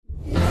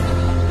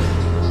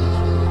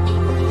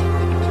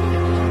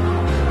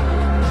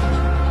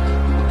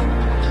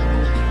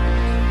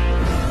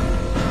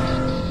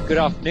Good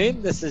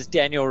afternoon. This is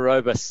Daniel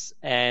Robus,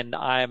 and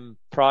I'm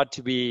proud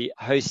to be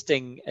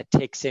hosting a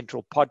Tech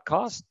Central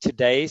podcast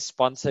today,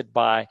 sponsored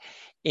by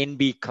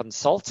NB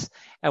Consults,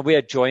 and we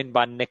are joined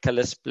by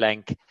Nicholas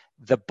Blank,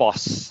 the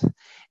boss,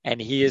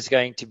 and he is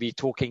going to be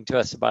talking to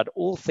us about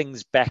all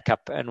things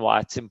backup and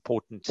why it's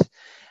important.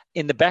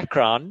 In the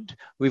background,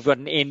 we've got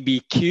an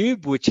NB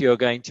Cube, which you're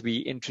going to be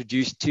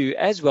introduced to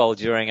as well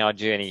during our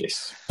journey.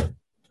 Yes.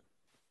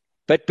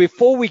 But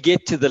before we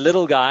get to the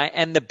little guy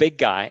and the big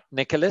guy,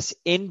 Nicholas,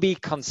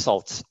 NB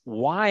Consults.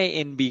 Why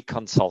NB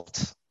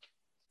Consults?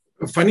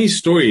 A funny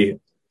story.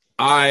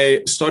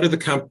 I started the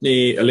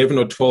company 11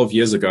 or 12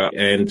 years ago,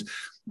 and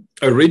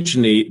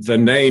originally the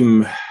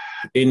name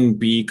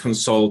NB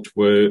Consult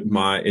were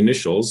my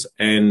initials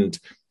and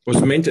was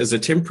meant as a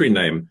temporary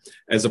name,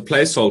 as a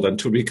placeholder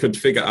until we could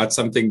figure out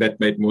something that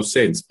made more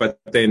sense. But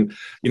then,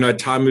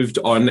 time moved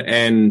on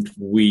and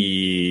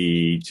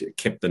we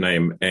kept the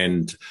name.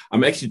 And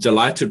I'm actually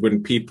delighted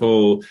when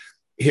people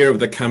hear of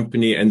the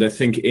company and they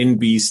think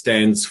NB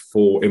stands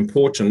for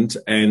important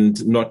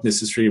and not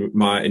necessarily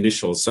my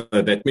initials. So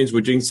that means we're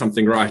doing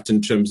something right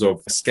in terms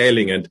of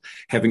scaling and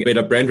having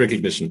better brand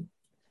recognition.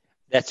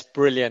 That's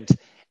brilliant.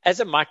 As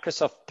a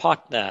Microsoft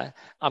partner,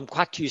 I'm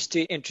quite used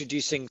to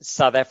introducing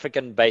South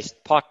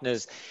African-based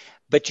partners,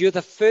 but you're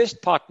the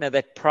first partner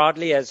that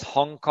proudly has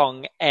Hong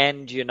Kong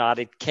and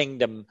United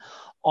Kingdom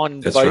on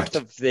That's both right.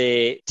 of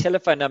their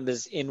telephone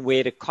numbers in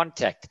where to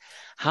contact.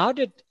 How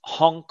did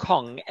Hong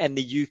Kong and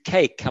the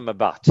UK come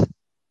about?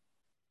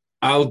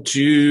 I'll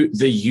do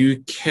the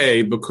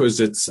UK because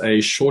it's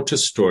a shorter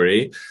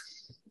story.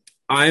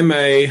 I'm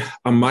a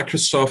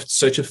Microsoft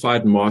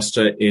certified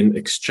master in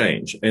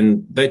Exchange,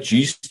 and that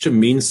used to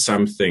mean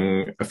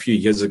something a few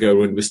years ago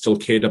when we still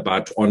cared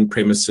about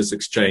on-premises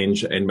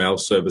Exchange and mail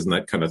servers and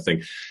that kind of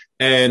thing.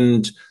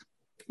 And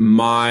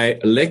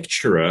my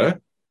lecturer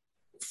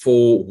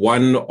for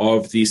one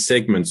of these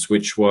segments,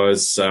 which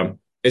was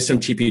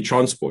SMTP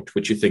transport,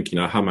 which you think,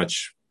 how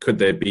much could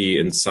there be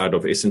inside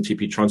of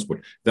SMTP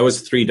transport? That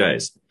was 3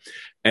 days.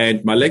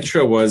 And my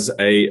lecturer was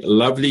a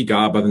lovely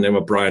guy by the name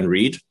of Brian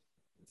Reed.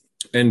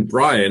 And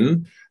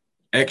Brian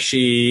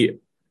actually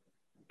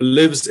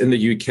lives in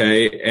the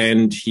UK,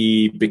 and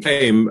he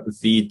became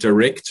the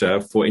director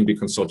for NB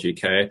Consult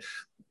UK.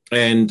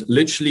 And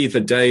literally the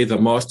day the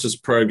master's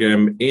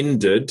program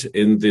ended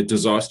in the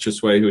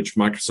disastrous way which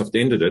Microsoft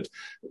ended it,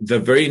 the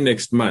very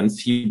next month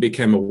he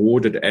became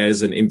awarded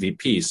as an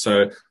MVP.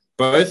 So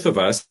both of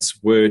us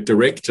were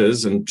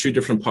directors in two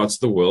different parts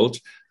of the world,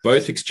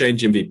 both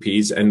Exchange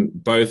MVPs and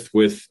both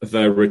with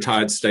the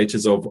retired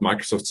status of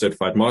Microsoft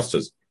Certified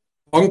Masters.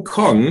 Hong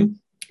Kong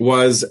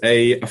was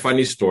a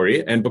funny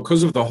story, and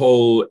because of the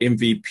whole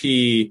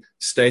MVP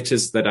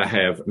status that I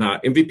have. Now,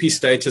 MVP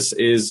status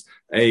is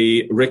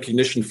a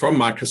recognition from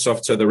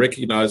Microsoft, so they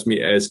recognize me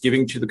as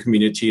giving to the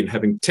community and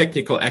having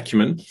technical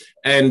acumen,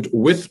 and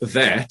with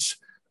that,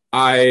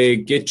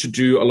 I get to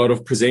do a lot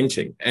of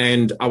presenting.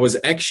 And I was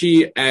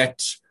actually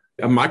at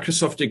a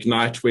Microsoft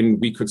Ignite when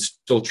we could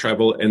still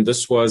travel, and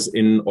this was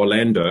in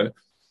Orlando.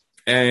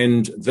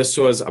 And this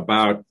was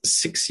about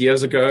 7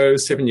 years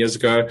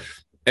ago.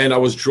 And I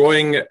was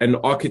drawing an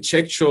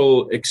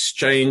architectural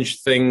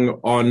Exchange thing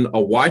on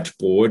a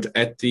whiteboard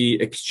at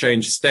the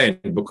Exchange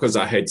stand because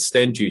I had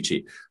stand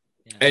duty.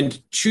 Yeah.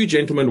 And two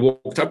gentlemen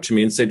walked up to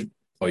me and said,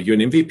 "Are you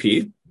an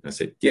MVP?" I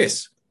said,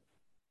 "Yes."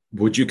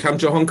 "Would you come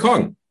to Hong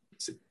Kong?" I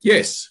said,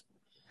 "Yes."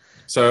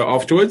 So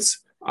afterwards,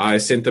 I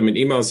sent them an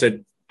email and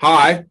said,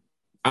 "Hi,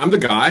 I'm the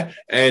guy.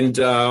 And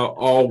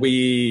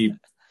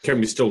can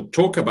we still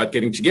talk about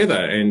getting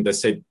together?" And they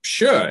said,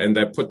 "Sure." And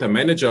they put the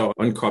manager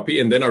on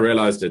copy. And then I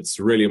realized it's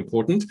really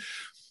important.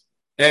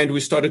 And we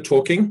started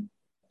talking.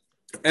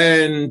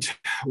 And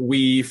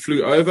we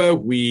flew over.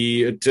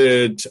 We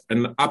did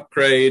an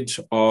upgrade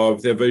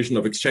of their version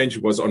of Exchange.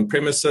 It was on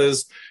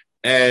premises.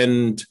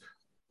 And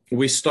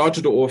we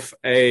started off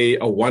a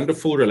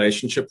wonderful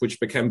relationship, which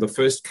became the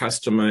first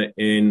customer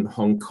in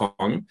Hong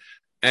Kong.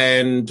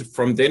 And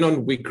from then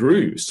on, we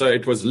grew. So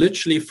it was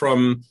literally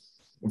from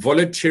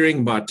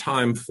volunteering my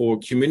time for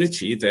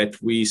community that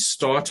we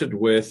started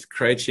with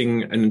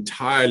creating an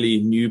entirely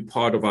new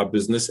part of our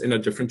business in a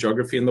different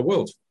geography in the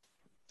world.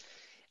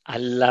 I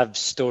love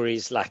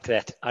stories like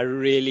that. I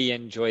really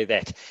enjoy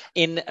that.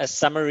 In a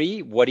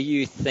summary, what do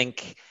you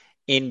think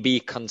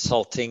NB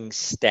Consulting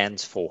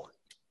stands for?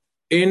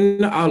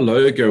 In our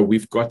logo,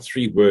 we've got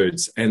 3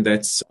 words, and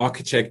that's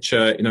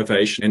architecture,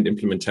 innovation, and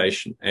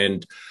implementation.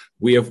 And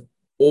we have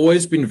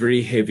always been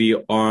very heavy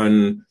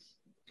on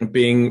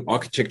being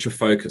architecture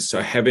focused,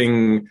 so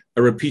having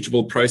a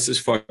repeatable process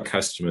for our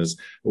customers.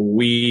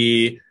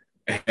 We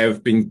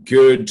have been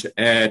good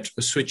at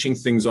switching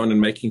things on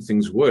and making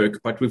things work,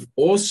 but we've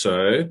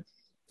also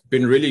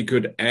been really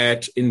good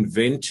at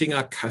inventing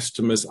our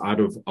customers out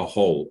of a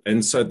hole.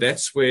 And so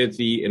that's where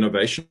the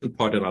innovation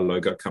part in our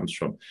logo comes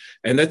from.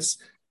 And that's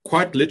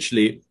quite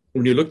literally,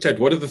 when you looked at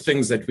what are the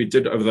things that we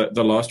did over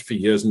the last few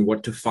years and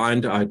what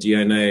defined our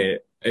DNA,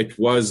 it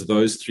was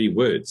those 3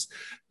 words.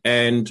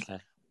 And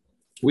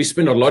we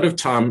spend a lot of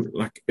time,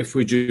 like if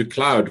we do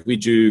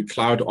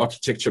cloud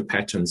architecture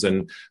patterns,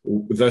 and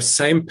the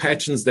same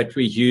patterns that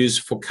we use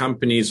for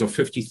companies of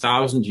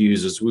 50,000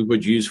 users, we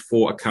would use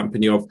for a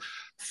company of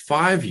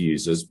 5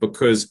 users,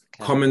 because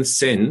common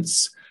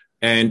sense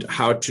and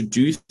how to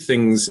do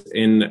things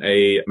in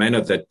a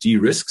manner that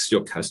de-risks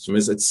your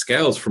customers, it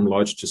scales from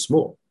large to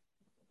small.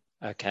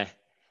 Okay.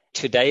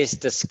 Today's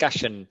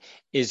discussion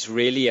is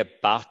really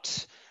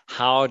about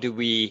how do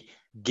we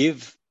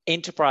give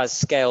enterprise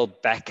scale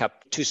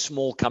backup to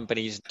small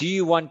companies. Do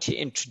you want to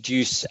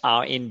introduce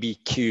our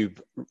NB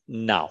Cube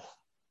now?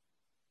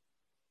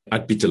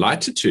 I'd be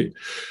delighted to.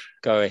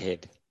 Go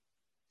ahead.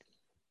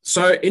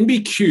 So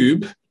NB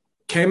Cube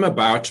came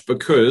about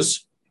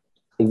because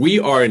we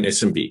are an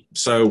SMB.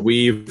 So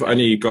we've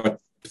only got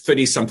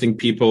 30-something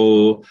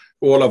people,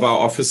 all of our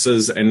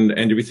offices and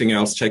everything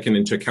else taken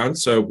into account.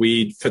 So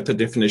we fit the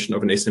definition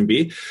of an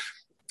SMB.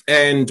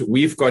 And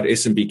we've got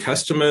SMB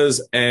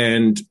customers,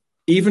 and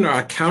even our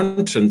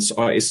accountants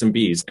are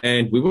SMBs.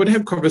 And we would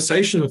have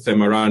conversations with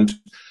them around,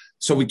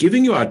 so we're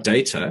giving you our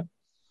data.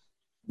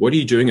 What are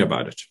you doing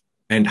about it?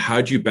 And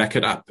how do you back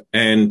it up?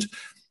 And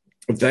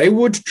they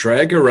would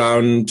drag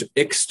around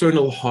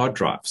external hard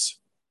drives.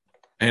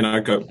 And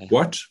I go,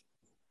 what?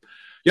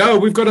 Yeah,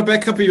 we've got a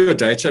backup of your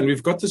data, and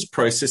we've got this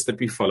process that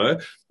we follow,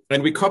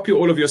 and we copy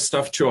all of your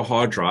stuff to a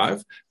hard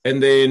drive.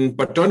 And then,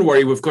 but don't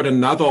worry, we've got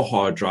another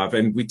hard drive,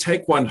 and we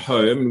take one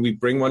home and we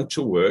bring one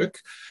to work.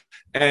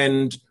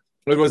 And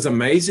it was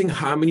amazing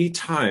how many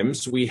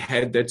times we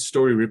had that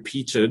story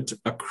repeated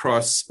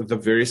across the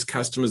various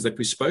customers that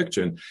we spoke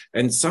to.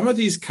 And some of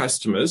these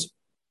customers,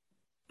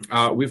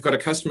 we've got a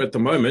customer at the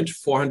moment,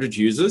 400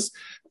 users,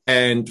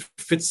 and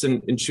fits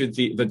into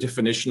the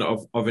definition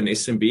of an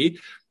SMB.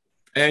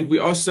 And we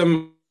asked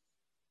them,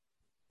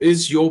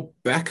 is your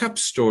backup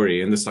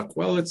story? And it's like,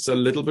 well, it's a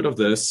little bit of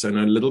this and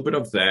a little bit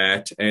of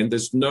that, and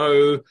there's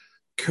no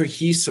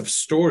cohesive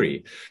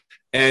story.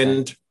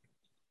 And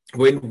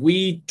when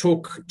we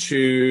talk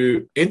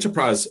to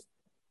enterprise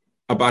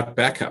about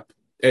backup,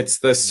 it's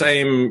the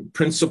same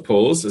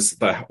principles as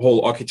the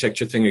whole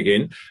architecture thing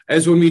again,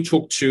 as when we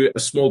talk to a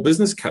small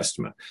business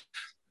customer.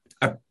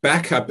 A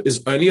backup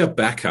is only a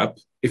backup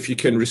if you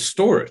can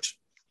restore it.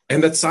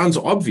 And that sounds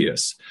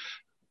obvious,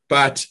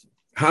 but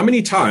how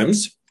many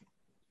times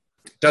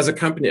does a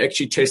company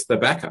actually test their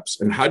backups,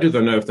 and how do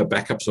they know if the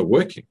backups are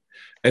working?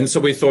 And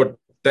so we thought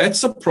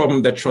that's a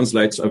problem that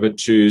translates over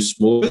to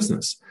small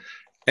business.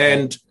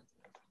 And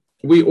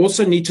we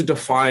also need to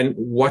define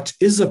what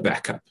is a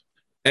backup.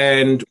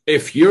 And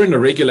if you're in a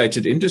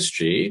regulated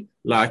industry,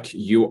 like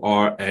you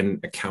are an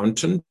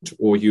accountant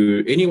or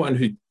anyone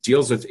who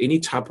deals with any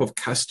type of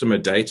customer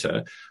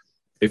data,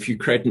 if you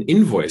create an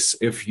invoice,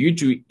 if you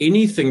do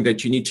anything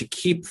that you need to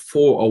keep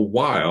for a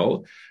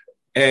while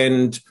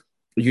and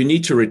you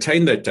need to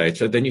retain that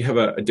data, then you have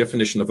a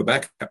definition of a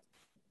backup.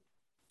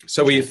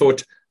 So we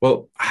thought,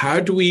 well, how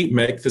do we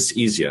make this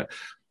easier?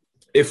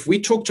 If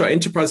we talk to our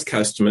enterprise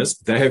customers,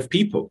 they have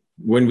people.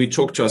 When we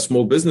talk to our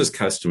small business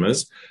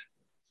customers,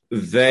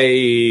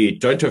 they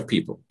don't have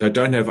people. They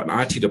don't have an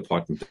IT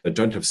department. They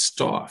don't have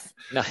staff.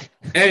 No.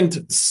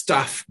 And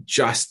stuff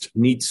just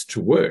needs to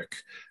work.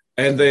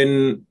 And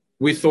then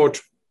we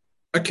thought,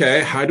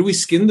 okay, how do we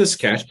skin this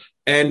cat?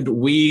 And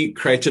we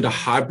created a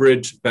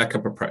hybrid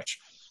backup approach.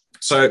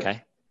 So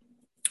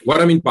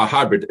what I mean by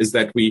hybrid is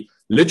that we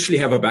literally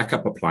have a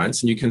backup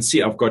appliance, and you can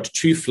see I've got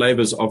 2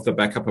 flavors of the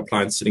backup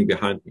appliance sitting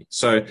behind me.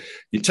 So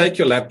you take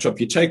your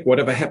laptop, you take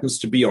whatever happens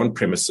to be on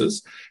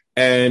premises,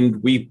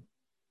 and we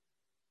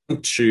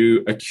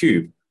to a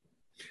cube.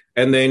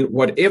 And then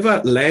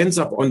whatever lands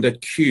up on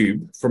that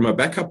cube from a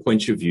backup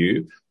point of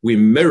view, we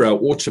mirror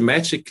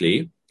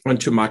automatically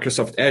onto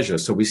Microsoft Azure.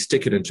 So we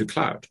stick it into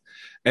cloud.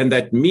 And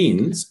that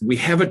means we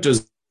have a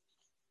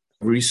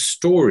delivery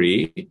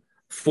story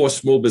for a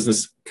small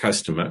business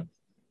customer.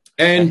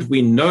 And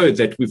we know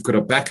that we've got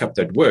a backup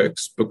that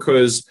works,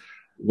 because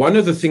one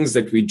of the things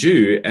that we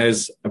do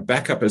as a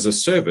backup as a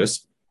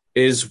service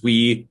is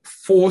we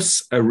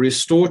force a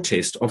restore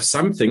test of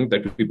something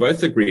that we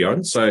both agree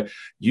on. So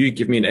you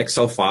give me an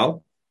Excel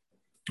file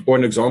or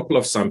an example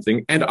of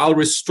something, and I'll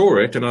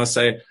restore it. And I'll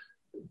say,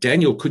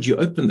 Daniel, could you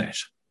open that?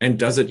 And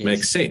does it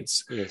make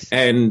sense? Yes.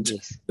 And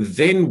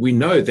then we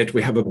know that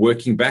we have a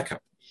working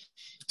backup.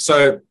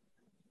 So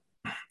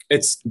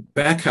it's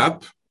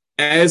backup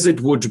as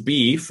it would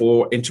be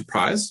for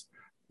enterprise,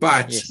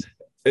 but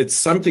it's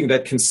something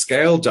that can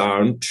scale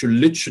down to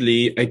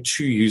literally a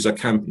 2-user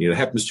company. That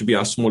happens to be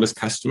our smallest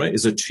customer,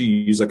 is a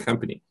 2-user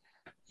company.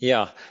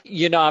 Yeah.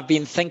 I've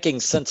been thinking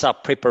since our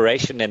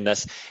preparation in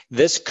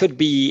this could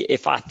be,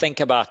 if I think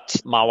about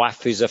my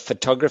wife who's a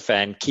photographer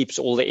and keeps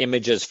all the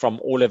images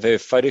from all of her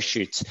photo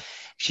shoots,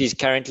 she's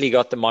currently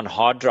got them on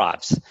hard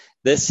drives.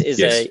 This is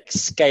a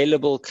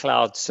scalable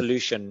cloud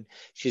solution.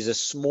 She's a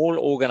small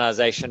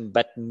organization,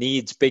 but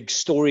needs big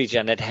storage,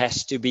 and it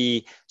has to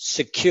be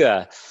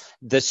secure.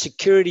 The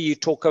security you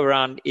talk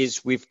around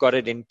is we've got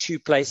it in 2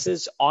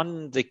 places,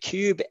 on the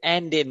Cube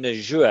and in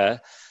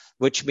Azure,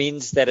 which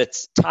means that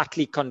it's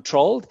tightly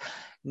controlled.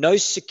 no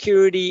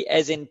security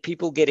as in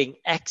people getting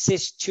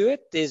access to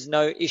it. There's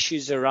no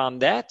issues around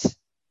that.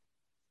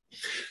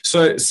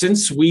 So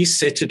since we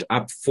set it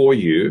up for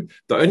you,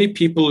 the only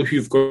people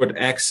who've got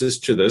access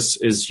to this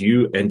is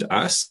you and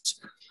us.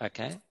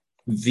 Okay.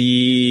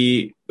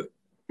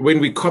 When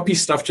we copy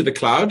stuff to the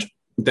cloud,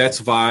 that's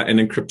via an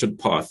encrypted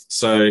path.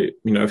 So,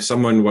 if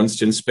someone wants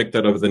to inspect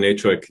that over the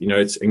network,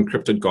 it's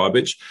encrypted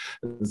garbage.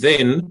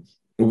 Then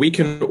we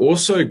can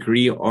also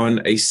agree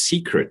on a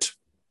secret.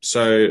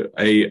 So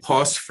a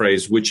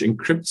passphrase which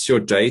encrypts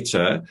your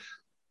data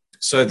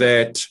so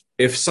that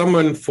if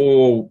someone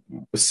for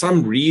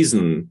some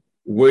reason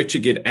were to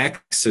get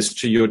access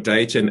to your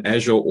data in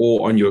Azure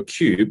or on your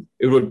cube,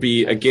 it would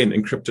be, again,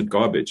 encrypted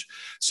garbage.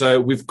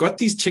 So we've got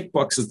these tick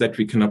boxes that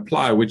we can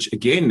apply, which,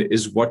 again,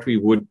 is what we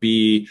would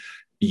be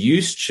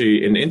used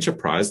to in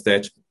enterprise,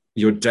 that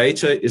your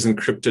data is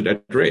encrypted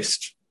at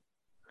rest.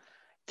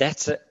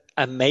 That's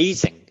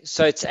amazing.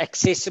 So it's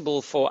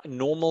accessible for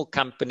normal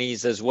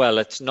companies as well.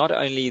 It's not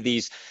only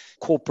these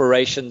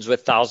corporations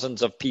with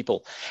thousands of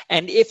people.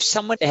 And if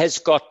someone has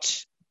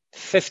got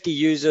 50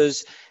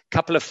 users, a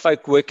couple of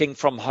folk working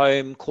from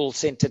home, call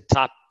center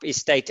type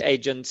estate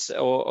agents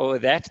or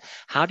that,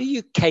 how do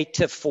you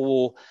cater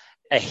for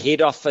a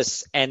head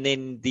office and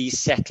then these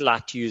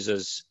satellite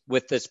users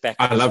with this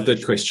backup? I love solution?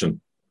 that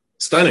question.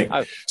 Stunning.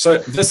 Oh. So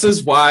this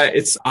is why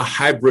it's a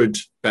hybrid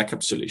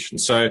backup solution.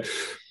 So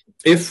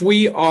if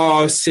we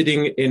are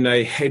sitting in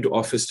a head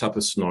office type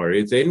of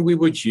scenario, then we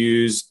would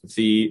use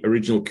the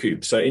original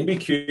cube. So NB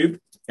Cube,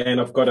 and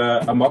I've got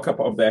a mock-up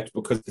of that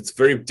because it's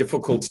very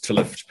difficult to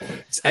lift.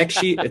 It's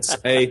actually,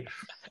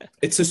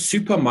 it's a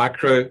super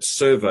micro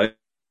server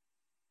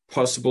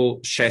possible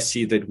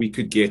chassis that we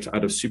could get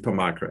out of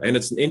Supermicro. And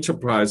it's an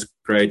enterprise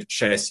grade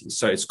chassis.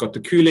 So it's got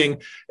the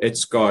cooling,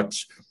 it's got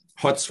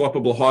hot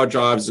swappable hard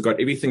drives, it's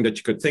got everything that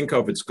you could think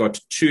of. It's got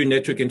 2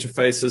 network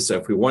interfaces. So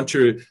if we want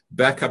to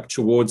back up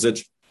towards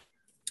it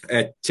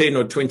at 10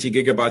 or 20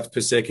 gigabytes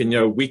per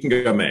second, we can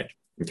go mad.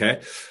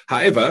 Okay.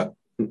 However,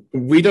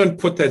 we don't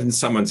put that in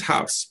someone's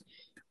house.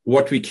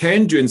 What we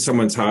can do in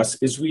someone's house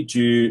is we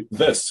do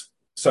this.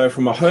 So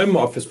from a home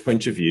office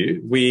point of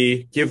view,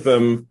 we give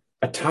them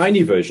a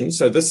tiny version.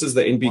 So this is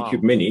the NB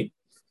Cube Mini.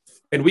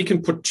 And we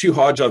can put 2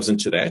 hard drives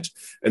into that.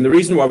 And the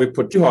reason why we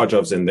put 2 hard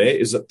drives in there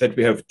is that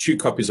we have 2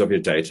 copies of your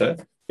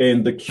data.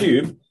 In the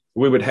cube,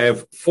 we would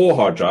have 4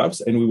 hard drives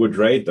and we would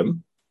RAID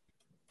them.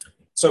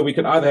 So we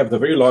could either have the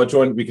very large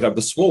one, we could have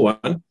the small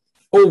one,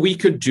 or we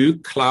could do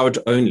cloud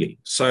only.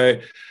 So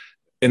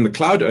in the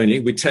cloud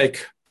only, we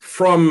take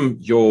from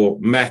your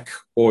Mac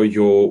or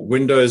your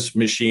Windows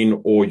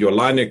machine or your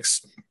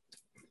Linux,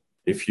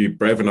 if you're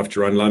brave enough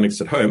to run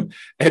Linux at home,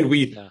 and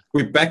we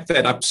back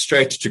that up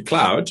straight to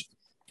cloud.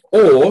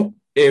 Or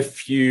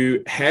if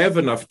you have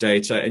enough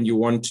data and you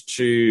want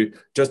to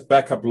just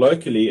back up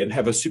locally and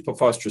have a super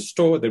fast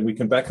restore, then we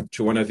can back up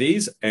to one of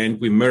these and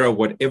we mirror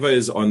whatever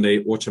is on there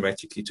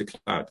automatically to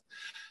cloud.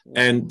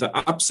 And the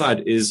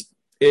upside is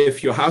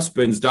if your house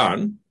burns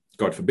down,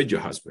 God forbid your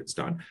house burns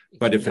down,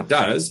 but if it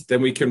does,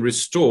 then we can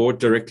restore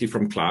directly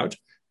from cloud.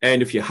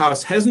 And if your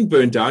house hasn't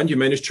burned down, you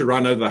manage to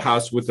run out of the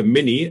house with a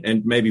Mini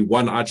and maybe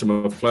 1 item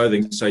of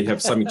clothing, so you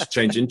have something to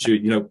change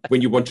into,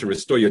 when you want to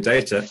restore your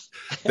data,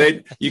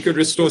 then you could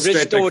restore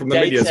straight back from the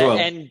Mini as well.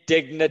 And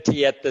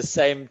dignity at the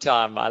same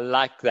time. I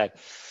like that.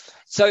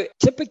 So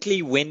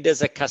typically, when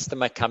does a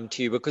customer come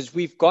to you? Because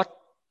we've got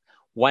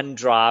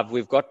OneDrive,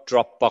 we've got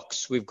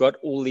Dropbox, we've got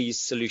all these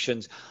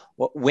solutions.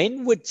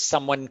 When would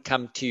someone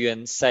come to you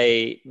and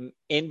say,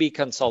 NB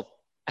Consult,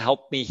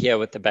 help me here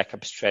with the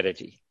backup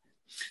strategy?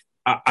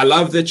 I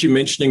love that you're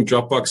mentioning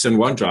Dropbox and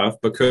OneDrive,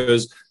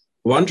 because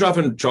OneDrive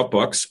and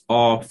Dropbox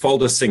are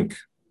folder sync.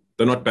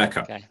 They're not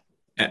backup.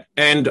 Okay.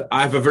 And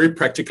I have a very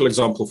practical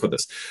example for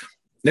this.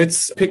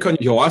 Let's pick on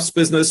your wife's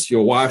business.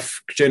 Your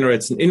wife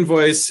generates an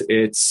invoice.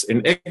 It's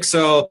in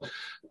Excel.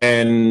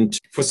 And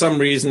for some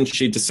reason,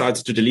 she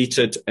decides to delete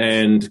it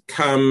and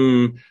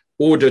come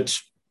audit.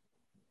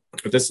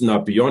 This is now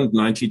beyond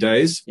 90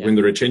 days when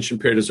the retention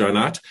period is run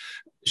out.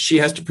 She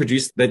has to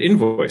produce that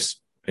invoice,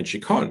 and she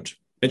can't.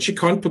 And she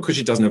can't because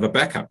she doesn't have a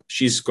backup.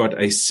 She's got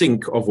a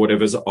sync of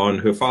whatever's on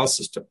her file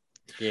system.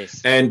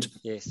 Yes. And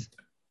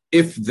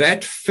if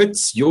that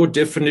fits your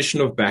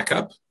definition of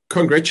backup,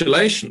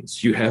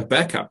 congratulations, you have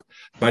backup.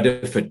 But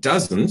if it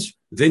doesn't,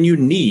 then you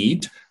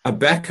need a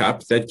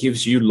backup that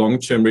gives you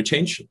long-term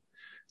retention.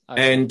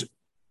 Okay. And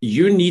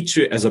you need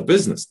to, as a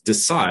business,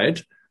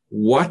 decide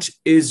what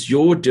is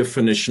your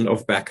definition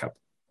of backup.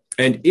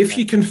 And if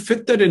you can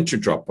fit that into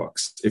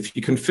Dropbox, if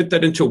you can fit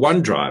that into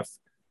OneDrive,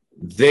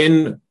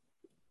 then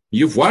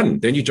you've won.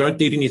 Then you don't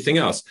need anything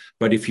else.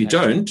 But if you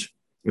don't,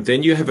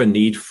 then you have a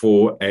need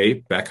for a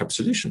backup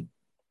solution.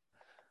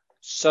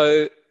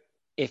 So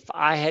if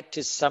I had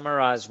to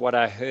summarize what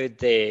I heard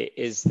there,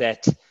 is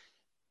that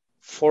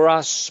for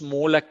our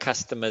smaller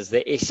customers,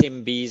 the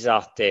SMBs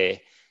out there,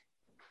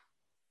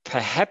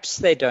 perhaps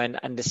they don't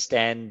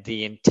understand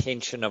the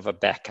intention of a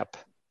backup.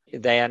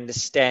 they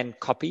understand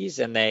copies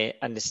and they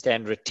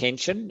understand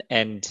retention.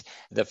 And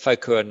the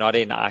folk who are not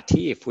in IT,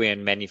 if we're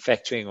in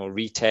manufacturing or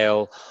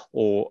retail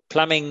or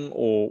plumbing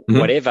or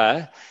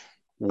whatever,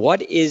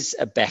 what is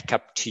a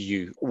backup to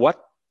you?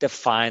 What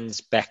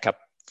defines backup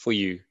for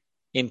you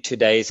in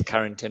today's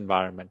current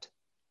environment?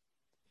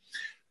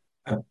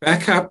 A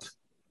backup,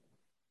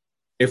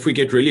 if we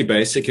get really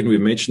basic, and we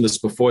mentioned this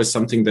before, is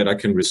something that I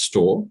can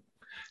restore.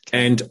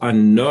 And I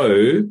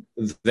know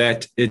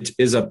that it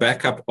is a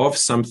backup of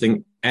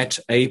something at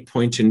a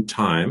point in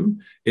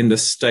time in the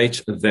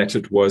state that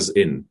it was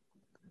in.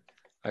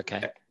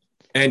 Okay.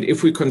 And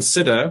if we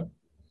consider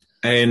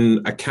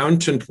an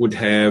accountant would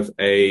have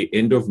a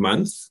end of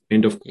month,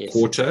 end of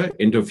quarter,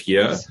 end of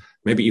year,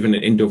 maybe even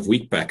an end of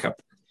week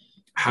backup.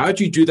 How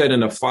do you do that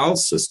in a file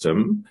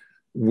system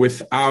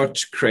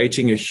without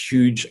creating a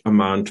huge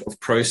amount of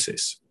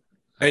process?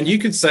 And you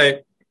could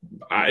say,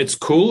 it's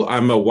cool,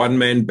 I'm a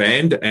one-man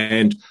band,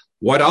 and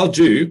what I'll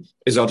do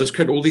is I'll just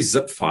create all these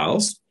zip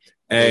files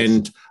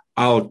and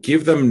I'll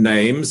give them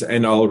names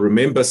and I'll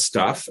remember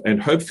stuff,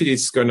 and hopefully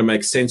it's going to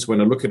make sense when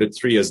I look at it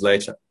 3 years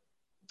later.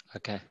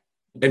 Okay.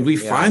 And we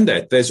find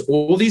that there's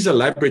all these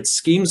elaborate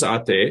schemes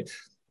out there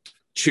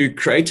to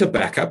create a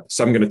backup.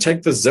 So I'm going to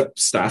take the zip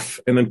stuff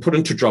and then put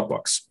into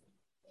Dropbox.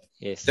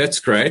 Yes. That's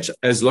great,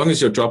 as long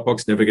as your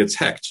Dropbox never gets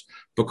hacked.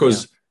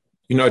 Because,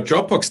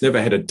 Dropbox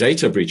never had a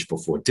data breach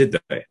before, did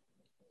they?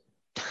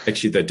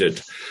 Actually, they did.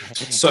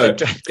 So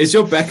is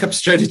your backup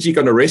strategy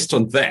going to rest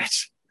on that?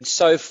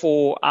 So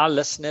for our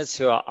listeners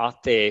who are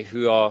out there,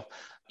 who are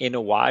in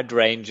a wide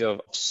range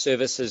of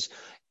services,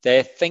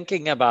 they're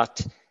thinking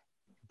about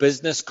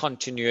business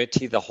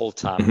continuity the whole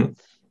time.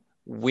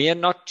 We're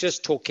not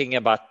just talking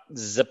about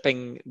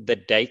zipping the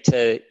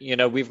data.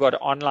 We've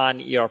got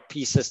online ERP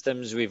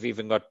systems. We've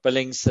even got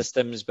billing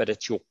systems, but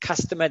it's your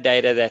customer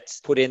data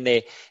that's put in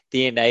there,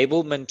 the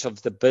enablement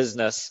of the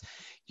business.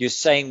 You're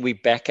saying we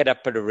back it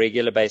up at a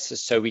regular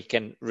basis so we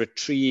can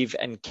retrieve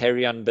and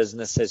carry on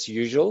business as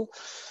usual.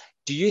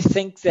 Do you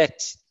think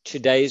that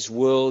today's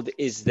world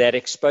is that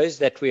exposed,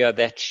 that we are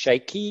that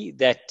shaky,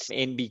 that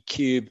NB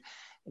Cube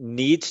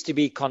needs to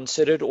be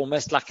considered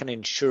almost like an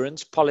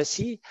insurance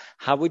policy?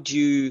 How would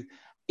you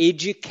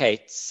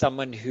educate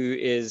someone who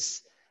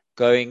is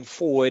going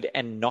forward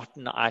and not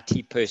an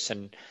IT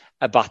person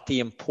about the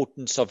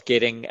importance of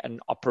getting an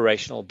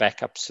operational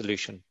backup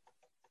solution?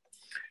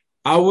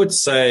 I would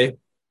say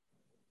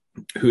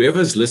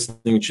whoever's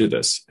listening to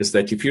this is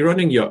that if you're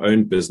running your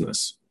own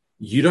business,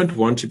 you don't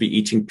want to be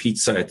eating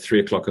pizza at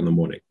 3:00 in the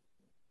morning.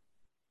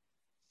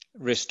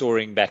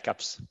 Restoring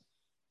backups.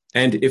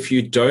 And if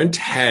you don't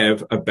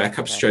have a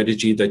backup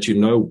strategy that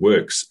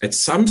works, at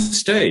some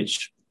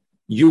stage,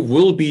 you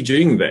will be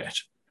doing that.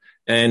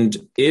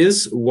 And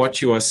is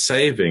what you are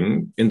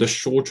saving in the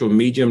short or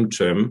medium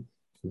term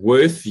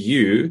worth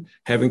you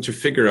having to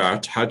figure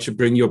out how to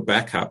bring your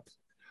backup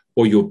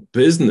or your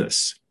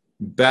business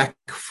back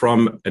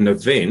from an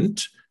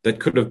event that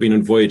could have been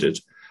avoided?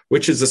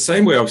 Which is the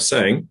same way of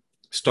saying,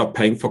 stop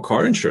paying for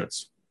car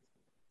insurance.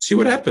 See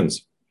what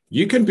happens.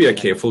 You can be a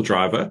careful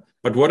driver,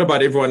 but what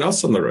about everyone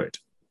else on the road?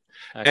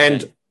 Okay.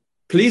 And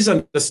please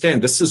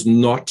understand, this is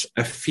not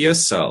a fear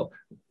sell.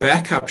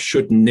 Backup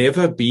should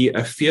never be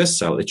a fear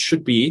sell. It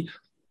should be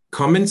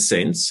common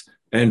sense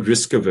and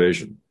risk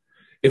aversion.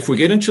 If we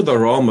get into the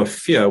realm of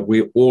fear,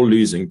 we're all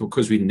losing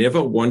because we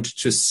never want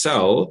to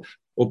sell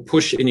or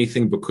push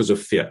anything because of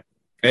fear.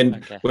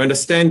 And we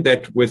understand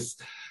that with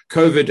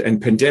COVID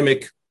and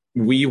pandemic,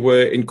 we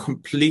were in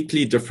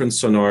completely different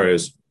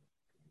scenarios.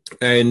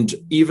 And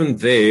even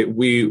there,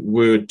 we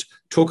would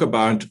talk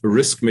about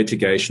risk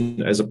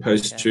mitigation as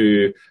opposed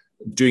to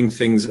doing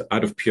things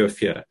out of pure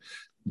fear.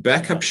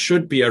 Backup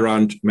should be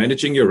around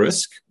managing your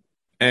risk.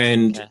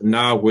 And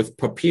now with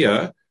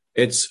Papier,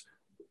 it's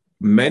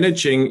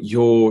managing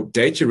your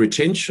data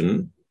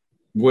retention,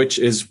 which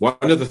is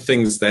one of the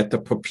things that the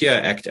Papier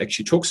Act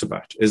actually talks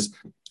about, is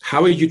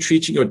how are you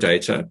treating your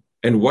data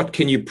and what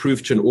can you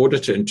prove to an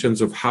auditor in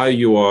terms of how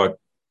you are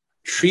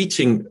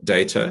treating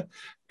data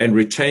and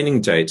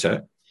retaining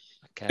data.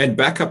 And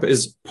backup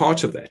is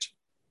part of that.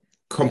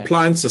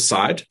 Compliance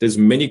aside, there's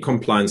many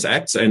compliance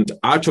acts, and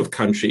out of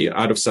country,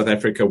 out of South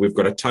Africa, we've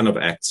got a ton of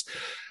acts.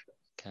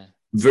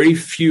 Very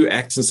few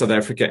acts in South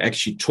Africa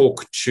actually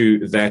talk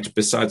to that,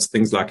 besides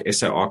things like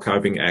SA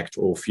Archiving Act,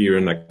 or if you're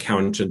an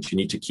accountant, you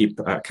need to keep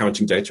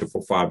accounting data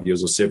for 5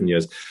 years or 7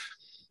 years.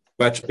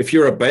 But if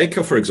you're a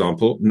baker, for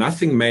example,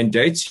 nothing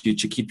mandates you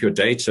to keep your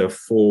data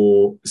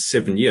for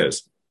 7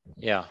 years.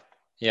 Yeah.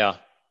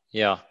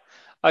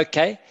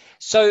 Okay.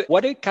 So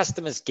what do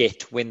customers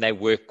get when they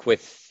work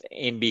with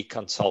NB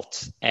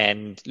Consult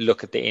and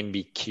look at the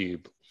NB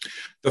Cube?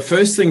 The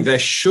first thing they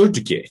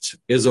should get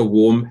is a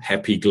warm,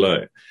 happy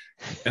glow.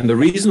 And the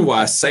reason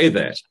why I say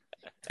that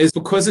is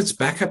because it's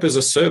backup as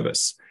a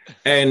service.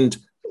 And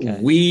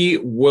we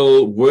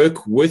will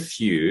work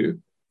with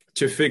you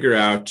to figure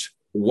out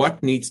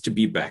what needs to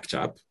be backed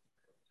up.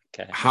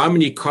 How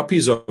many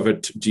copies of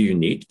it do you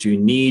need? Do you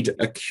need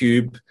a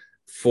cube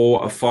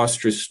for a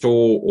fast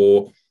restore,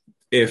 or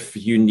if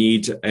you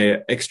need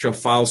extra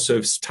file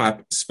service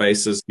type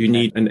spaces, you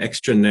need an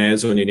extra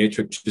NAS on your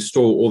network to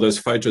store all those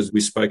photos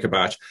we spoke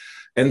about.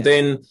 And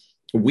then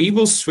we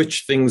will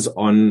switch things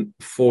on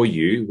for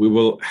you. We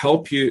will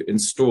help you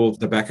install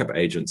the backup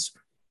agents.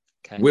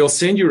 We'll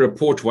send you a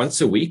report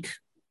once a week,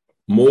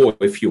 more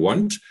if you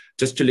want,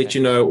 just to let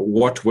you know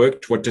what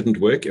worked, what didn't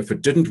work. If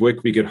it didn't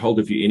work, we get hold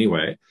of you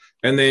anyway.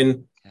 And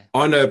then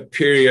on a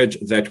period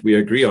that we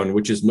agree on,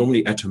 which is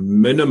normally at a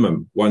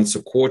minimum once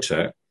a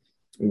quarter,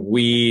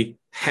 we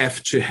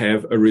have to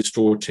have a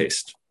restore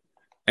test.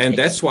 And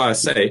that's why I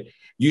say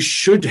you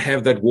should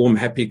have that warm,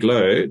 happy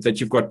glow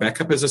that you've got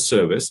backup as a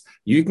service.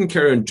 You can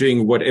carry on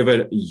doing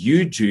whatever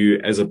you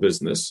do as a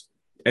business,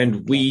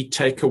 and we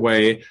take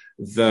away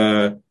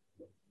the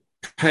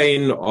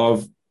pain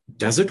of,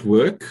 does it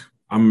work?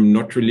 I'm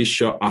not really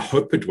sure. I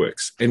hope it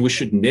works. And we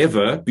should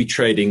never be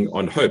trading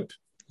on hope.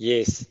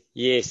 Yes.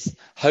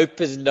 Hope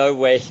is no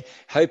way.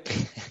 Hope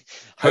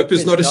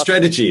is not a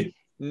strategy.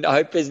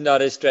 Hope is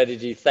not a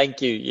strategy.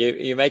 Thank you.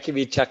 You're making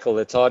me chuckle.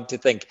 It's hard to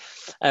think.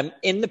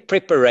 In the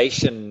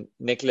preparation,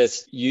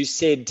 Nicholas, you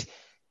said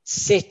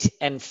set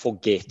and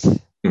forget.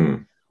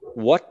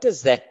 What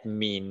does that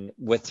mean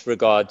with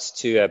regards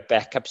to a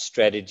backup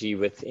strategy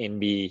with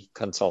NB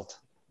Consult?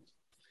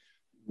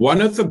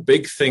 One of the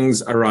big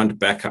things around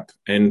backup,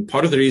 and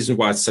part of the reason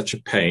why it's such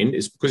a pain,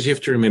 is because you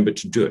have to remember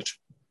to do it.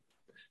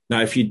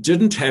 Now, if you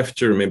didn't have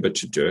to remember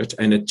to do it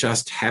and it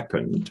just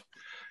happened,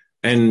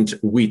 and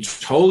we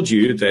told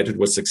you that it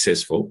was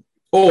successful,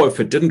 or if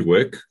it didn't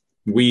work,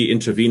 we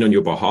intervene on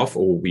your behalf,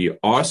 or we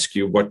ask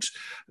you what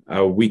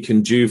we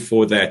can do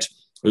for that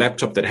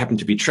laptop that happened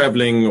to be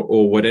traveling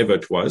or whatever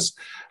it was,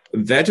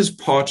 that is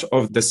part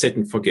of the set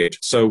and forget.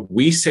 So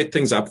we set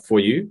things up for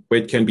you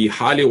where it can be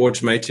highly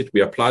automated.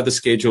 We apply the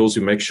schedules.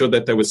 We make sure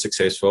that they were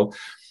successful.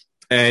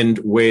 And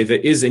where there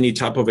is any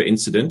type of an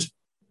incident,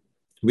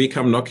 we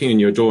come knocking on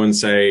your door and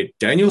say,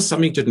 Daniel,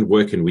 something didn't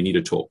work and we need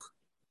to talk.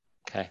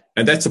 Okay.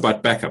 And that's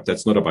about backup.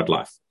 That's not about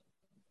life.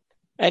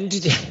 And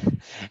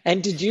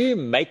did you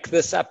make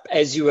this up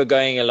as you were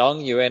going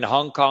along? You were in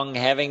Hong Kong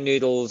having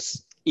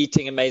noodles,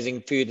 eating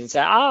amazing food, and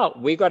say,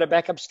 we got a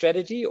backup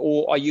strategy?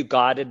 Or are you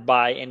guided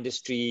by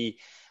industry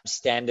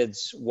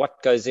standards?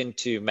 What goes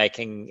into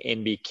making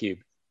NB Cube?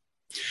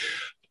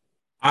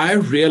 I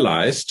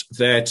realized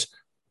that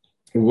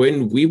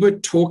when we were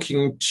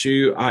talking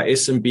to our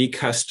SMB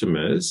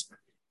customers,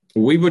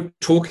 we were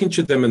talking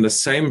to them in the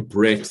same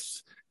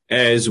breath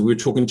as we were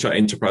talking to our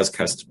enterprise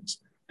customers.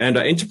 And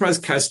our enterprise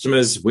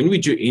customers, when we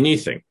do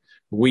anything,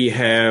 we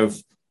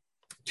have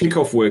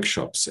kickoff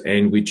workshops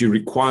and we do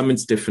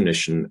requirements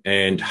definition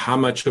and how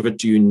much of it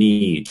do you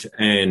need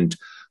and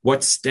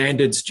what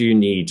standards do you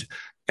need.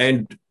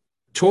 And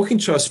talking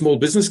to our small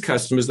business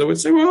customers, they would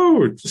say,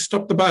 whoa, just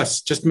stop the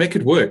bus, just make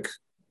it work.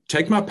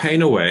 Take my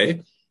pain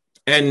away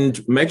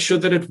and make sure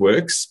that it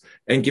works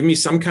and give me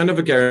some kind of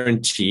a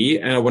guarantee.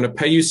 And I want to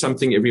pay you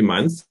something every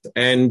month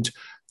and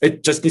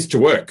it just needs to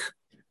work.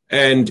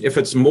 And if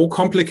it's more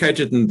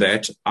complicated than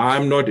that,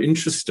 I'm not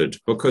interested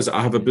because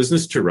I have a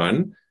business to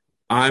run.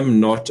 I'm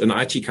not an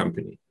IT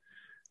company.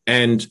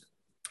 And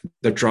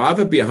the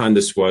driver behind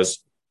this was,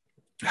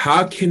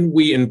 how can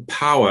we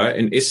empower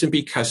an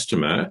SMB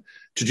customer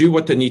to do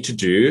what they need to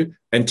do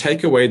and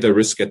take away the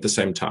risk at the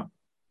same time?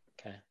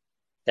 Okay,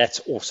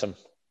 that's awesome.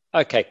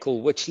 Okay,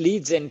 cool. Which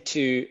leads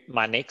into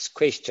my next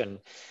question.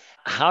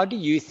 How do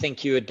you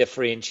think you are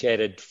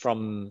differentiated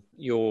from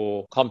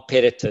your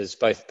competitors,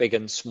 both big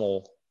and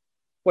small?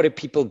 What do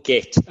people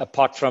get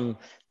apart from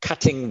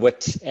cutting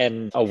wit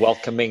and a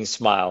welcoming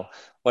smile?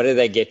 What do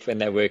they get when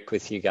they work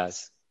with you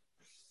guys?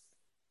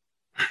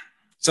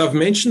 So I've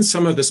mentioned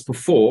some of this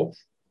before.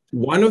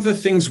 One of the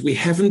things we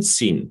haven't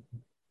seen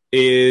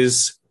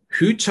is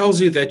who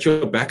tells you that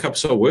your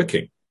backups are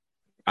working.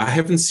 I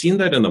haven't seen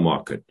that in the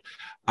market.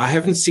 I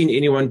haven't seen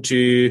anyone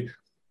do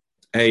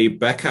a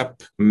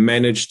backup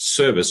managed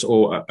service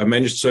or a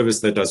managed service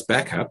that does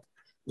backup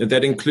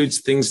that includes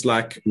things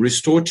like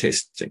restore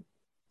testing.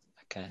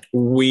 Okay.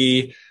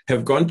 We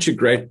have gone to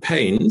great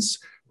pains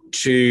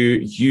to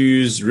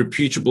use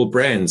reputable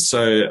brands.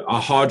 So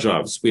our hard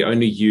drives, we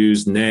only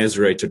use NAS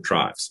rated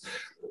drives.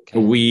 Okay.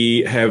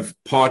 We have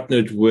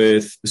partnered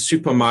with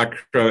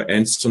Supermicro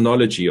and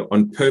Synology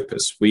on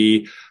purpose.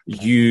 We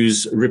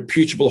use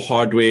reputable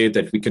hardware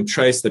that we can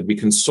trace, that we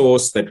can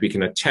source, that we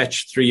can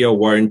attach 3-year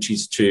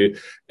warranties to.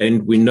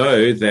 And we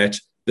know that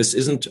this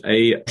isn't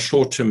a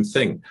short-term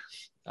thing.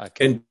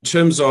 Okay. In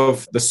terms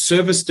of the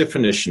service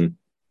definition,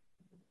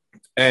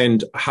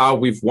 and how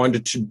we've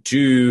wanted to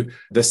do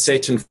the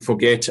set and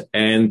forget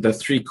and the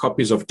 3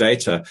 copies of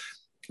data.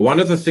 One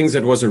of the things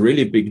that was a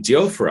really big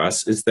deal for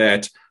us is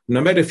that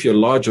no matter if you're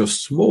large or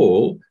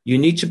small, you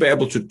need to be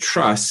able to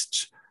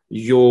trust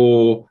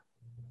your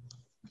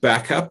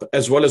backup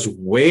as well as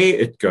where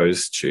it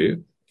goes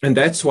to. And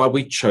that's why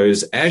we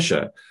chose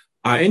Azure.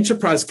 Our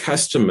enterprise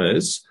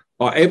customers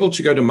are able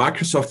to go to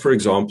Microsoft, for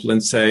example,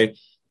 and say,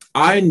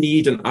 I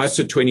need an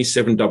ISO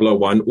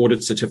 27001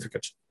 audit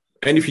certificate.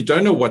 And if you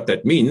don't know what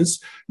that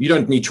means, you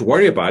don't need to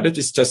worry about it.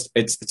 It's just,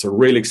 it's a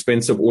really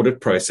expensive audit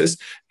process.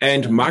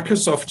 And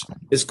Microsoft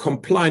is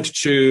compliant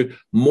to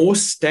more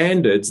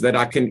standards that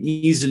I can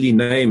easily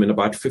name in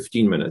about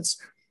 15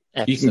 minutes.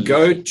 Absolutely. You can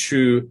go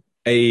to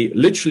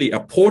literally a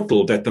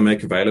portal that they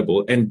make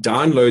available and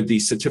download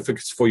these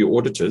certificates for your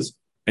auditors,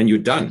 and you're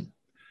done.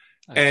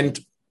 Okay. And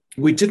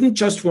we didn't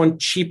just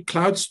want cheap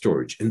cloud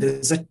storage, and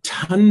there's a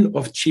ton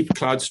of cheap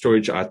cloud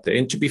storage out there.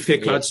 And to be fair,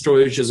 cloud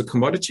storage is a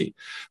commodity,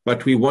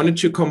 but we wanted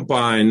to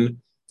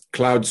combine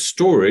cloud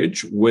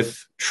storage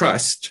with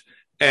trust.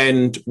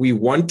 And we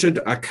wanted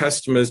our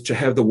customers to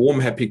have the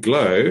warm, happy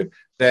glow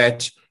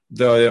that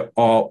there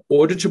are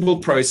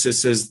auditable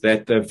processes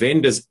that the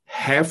vendors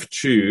have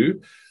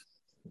to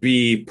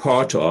be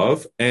part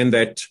of, and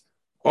that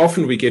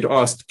often we get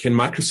asked, can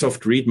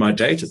Microsoft read my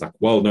data? It's like,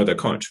 well, no, they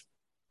can't.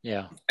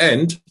 Yeah.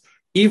 And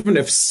even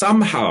if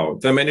somehow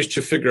they manage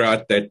to figure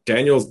out that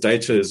Daniel's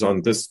data is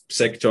on this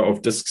sector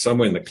of disk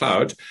somewhere in the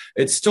cloud,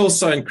 it's still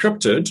so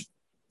encrypted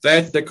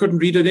that they couldn't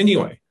read it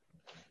anyway.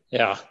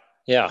 Yeah,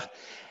 yeah.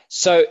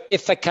 So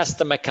if a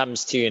customer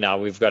comes to you now,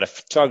 we've got a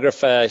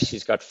photographer,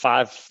 she's got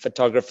 5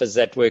 photographers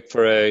that work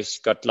for her, she's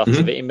got lots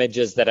of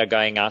images that are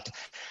going out.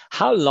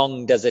 How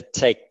long does it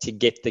take to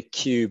get the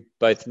Cube,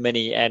 both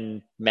Mini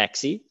and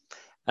Maxi,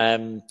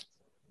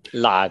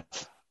 live?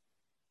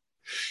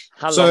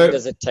 How long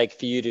does it take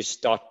for you to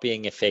start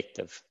being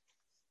effective?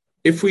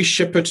 If we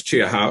ship it to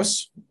your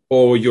house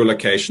or your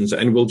locations,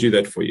 and we'll do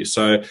that for you.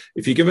 So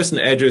if you give us an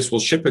address,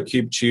 we'll ship a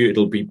Cube to you.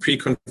 It'll be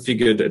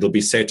pre-configured. It'll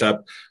be set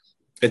up.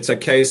 It's a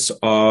case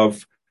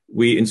of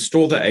we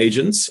install the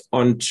agents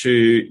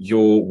onto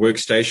your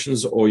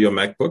workstations or your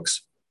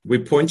MacBooks. We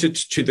point it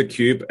to the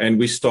Cube and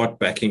we start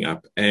backing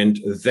up. And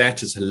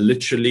that is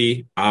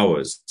literally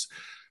hours.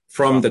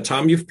 From the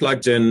time you've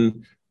plugged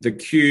in, the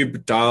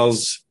Cube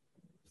dials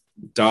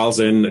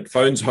in, it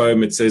phones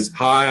home, it says,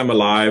 hi, I'm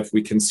alive.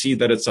 We can see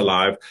that it's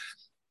alive.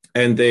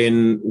 And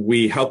then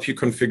we help you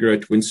configure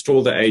it. We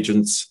install the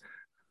agents.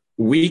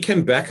 We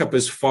can back up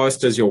as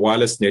fast as your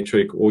wireless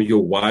network or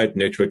your wired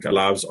network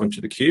allows onto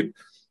the Cube.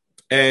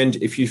 And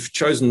if you've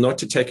chosen not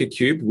to take a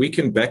Cube, we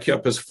can back you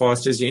up as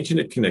fast as the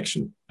internet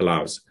connection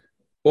allows,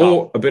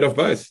 or a bit of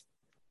both.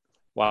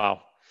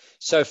 Wow.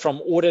 So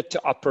from order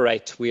to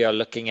operate, we are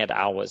looking at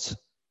hours.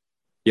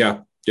 Yeah.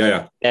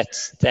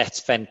 That's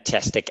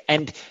fantastic.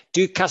 And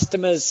do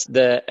customers,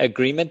 the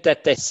agreement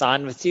that they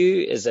sign with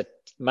you, is it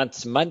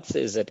month to month?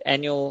 Is it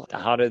annual?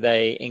 How do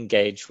they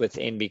engage with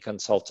NB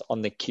Consult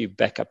on the Cube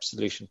backup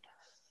solution?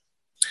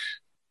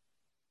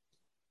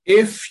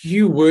 If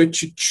you were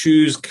to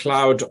choose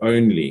cloud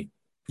only,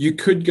 you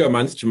could go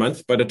month to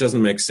month, but it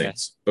doesn't make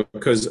sense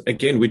because,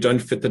 again, we don't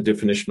fit the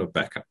definition of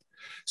backup.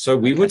 So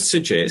we would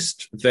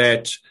suggest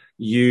that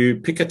you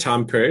pick a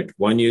time period,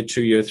 1 year,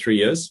 2 year, 3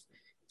 years,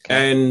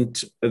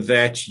 and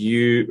that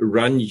you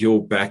run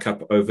your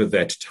backup over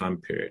that time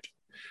period.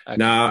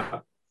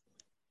 Now,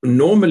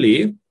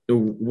 normally,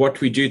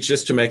 what we do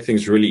just to make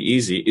things really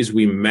easy is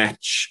we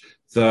match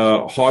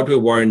the hardware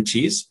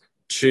warranties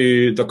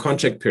to the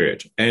contract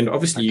period. And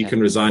obviously, you can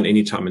resign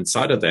anytime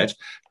inside of that.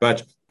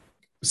 But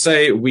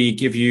say we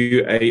give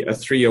you a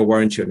 3-year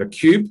warranty on a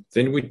Cube,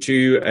 then we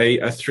do a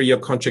 3-year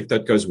contract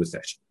that goes with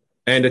that.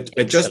 And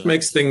it just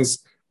makes things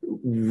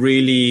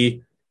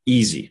really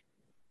easy.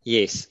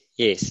 Yes,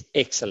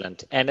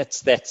 excellent. And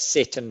it's that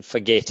set and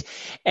forget.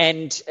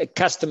 And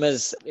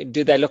customers,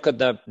 do they look at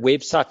the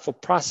website for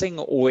pricing,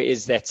 or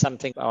is that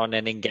something on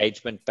an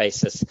engagement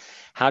basis?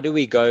 How do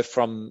we go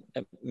from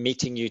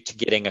meeting you to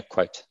getting a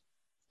quote?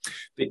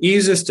 The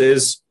easiest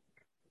is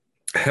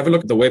have a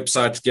look at the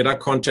website, get our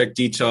contact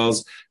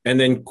details, and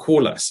then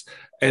call us.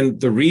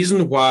 And the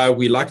reason why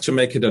we like to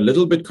make it a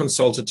little bit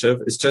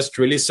consultative is just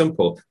really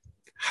simple.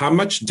 How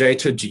much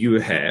data do you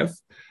have?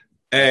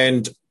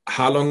 And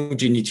how long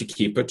do you need to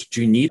keep it?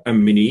 Do you need a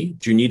Mini?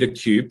 Do you need a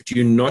Cube? Do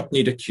you not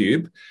need a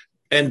Cube?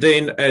 And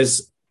then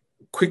as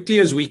quickly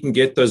as we can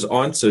get those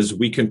answers,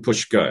 we can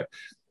push go.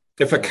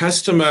 If a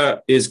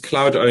customer is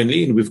cloud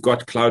only, and we've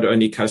got cloud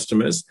only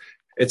customers,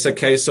 it's a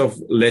case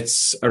of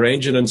let's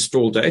arrange an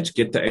install date,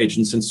 get the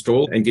agents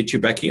installed, and get you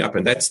backing up.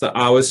 And that's the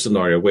hour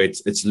scenario where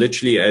it's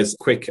literally as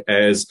quick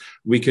as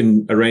we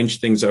can arrange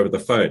things over the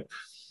phone.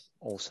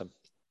 Awesome.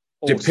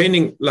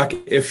 Depending, like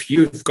if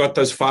you've got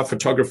those 5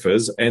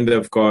 photographers and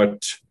they've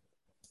got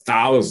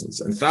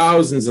thousands and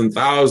thousands and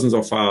thousands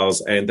of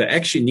files, and they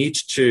actually need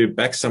to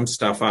back some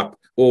stuff up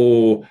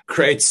or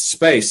create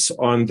space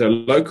on the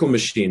local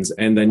machines,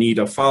 and they need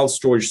a file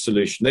storage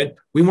solution, then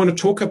we want to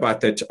talk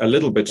about that a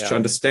little bit to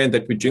understand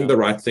that we're doing the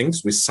right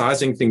things, we're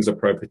sizing things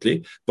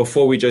appropriately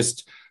before we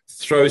just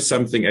throw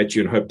something at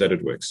you and hope that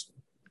it works.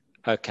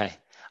 Okay.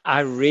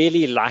 I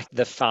really like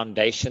the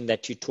foundation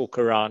that you talk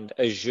around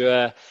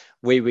Azure,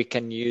 where we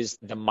can use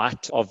the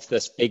might of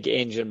this big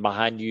engine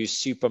behind you,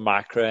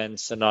 Supermicro and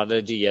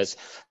Synology, as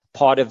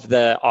part of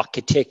the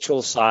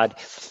architectural side.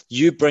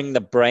 You bring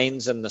the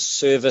brains and the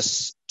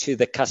service to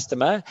the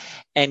customer,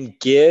 and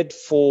geared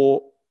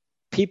for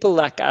people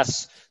like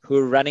us who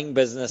are running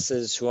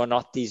businesses who are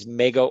not these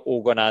mega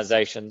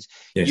organizations,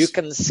 Yes. you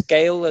can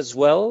scale as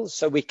well,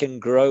 so we can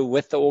grow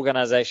with the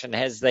organization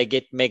as they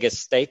get mega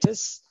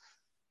status?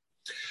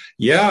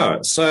 Yeah.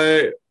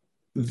 So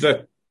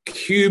the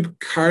Cube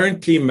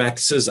currently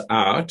maxes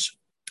out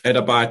at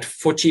about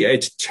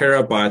 48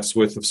 terabytes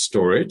worth of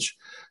storage.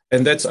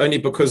 And that's only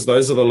because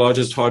those are the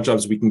largest hard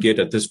drives we can get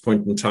at this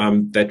point in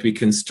time that we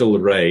can still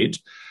RAID.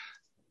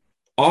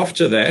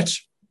 After that,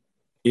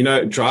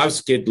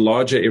 drives get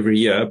larger every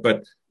year,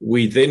 but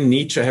we then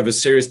need to have a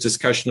serious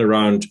discussion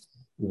around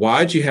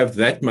why do you have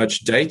that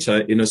much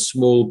data in a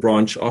small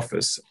branch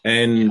office?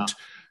 And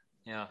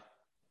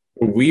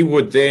we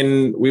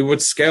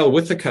would scale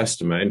with the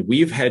customer. And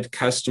we've had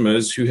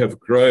customers who have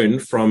grown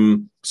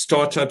from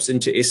startups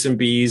into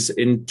SMBs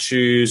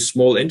into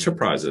small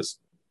enterprises.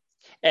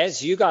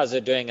 As you guys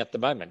are doing at the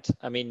moment.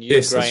 I mean,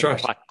 you're growing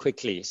quite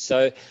quickly.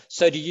 So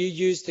do you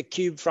use the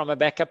Cube from a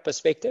backup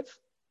perspective?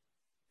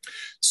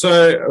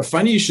 So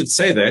funny you should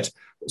say that.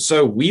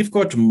 So we've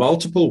got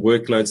multiple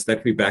workloads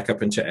that we back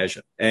up into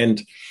Azure. And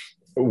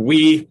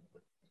we've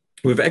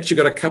actually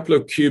got a couple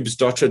of Cubes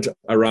dotted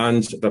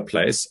around the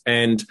place.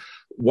 And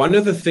one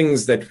of the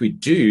things that we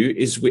do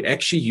is we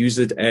actually use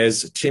it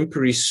as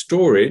temporary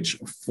storage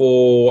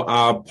for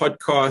our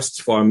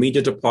podcasts, for our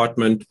media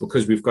department,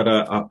 because we've got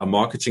a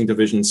marketing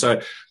division.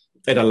 So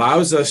it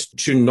allows us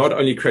to not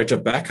only create a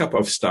backup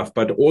of stuff,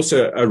 but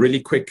also a really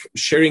quick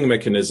sharing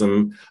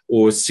mechanism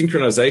or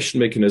synchronization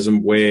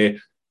mechanism where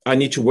I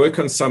need to work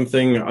on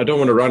something. I don't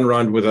want to run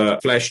around with a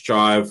flash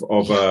drive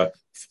of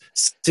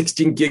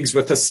 16 gigs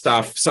worth of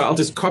stuff. So I'll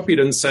just copy it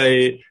and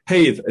say,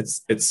 hey,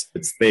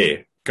 it's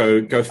there.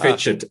 Go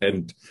fetch it.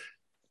 And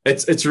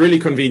it's really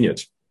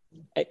convenient.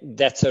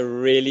 That's a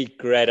really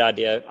great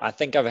idea. I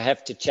think I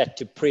have to chat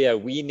to Priya.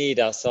 We need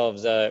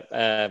ourselves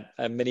a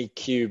mini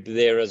Cube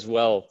there as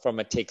well from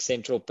a Tech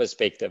Central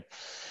perspective.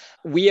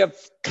 We have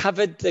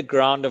covered the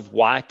ground of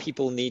why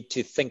people need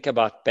to think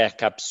about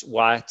backups,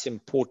 why it's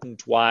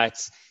important, why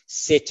it's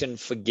set and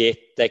forget.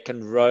 They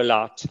can roll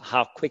out,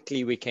 how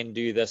quickly we can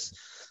do this.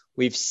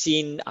 We've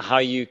seen how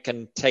you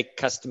can take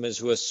customers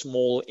who are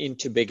small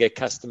into bigger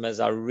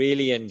customers. I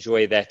really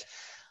enjoy that.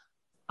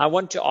 I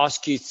want to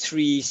ask you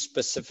 3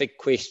 specific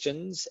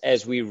questions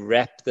as we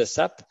wrap this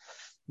up.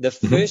 The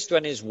first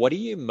one is, what are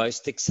you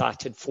most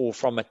excited for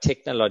from a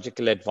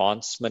technological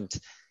advancement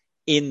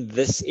in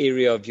this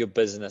area of your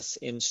business,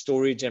 in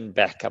storage and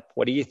backup?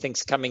 What do you think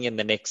is coming in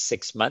the next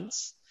 6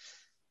 months?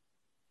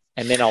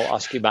 And then I'll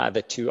ask you my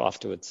other 2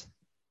 afterwards.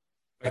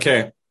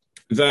 Okay.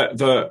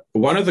 The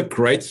one of the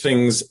great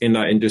things in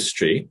our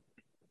industry,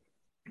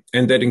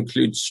 and that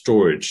includes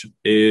storage,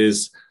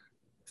 is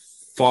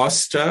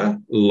faster,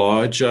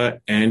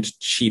 larger, and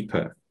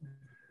cheaper.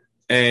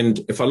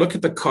 And if I look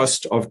at the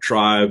cost of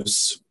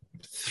drives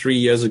 3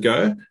 years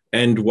ago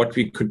and what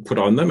we could put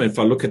on them, if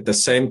I look at the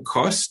same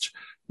cost,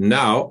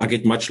 now I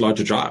get much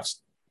larger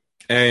drives.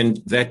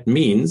 And that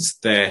means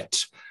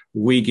that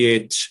we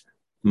get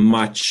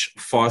much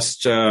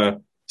faster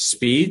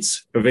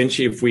speeds.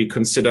 Eventually, if we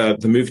consider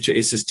the move to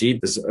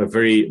SSD is a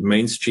very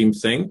mainstream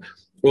thing,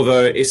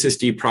 although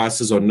SSD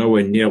prices are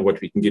nowhere near what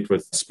we can get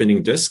with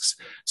spinning disks.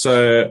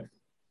 So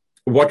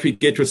what we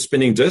get with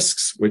spinning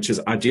disks, which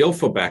is ideal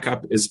for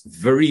backup, is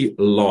very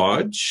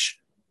large,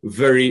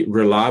 very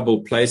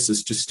reliable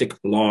places to stick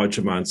large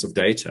amounts of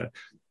data.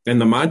 And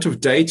the amount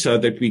of data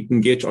that we can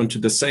get onto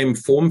the same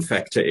form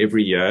factor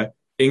every year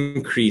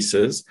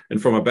increases.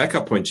 And from a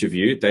backup point of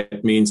view,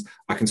 that means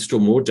I can store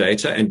more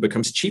data and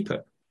becomes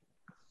cheaper.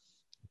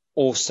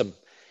 Awesome.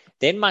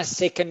 Then my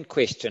second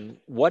question,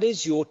 what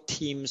is your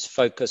team's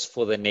focus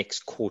for the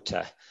next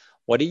quarter?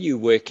 What are you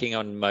working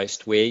on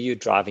most? Where are you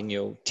driving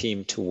your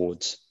team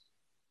towards?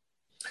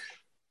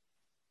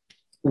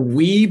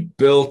 We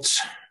built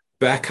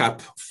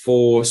backup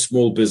for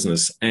small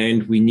business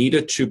and we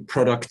needed to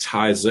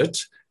productize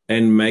it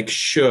and make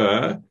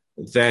sure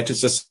that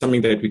it's just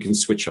something that we can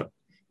switch on.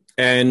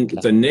 And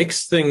the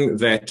next thing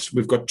that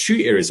we've got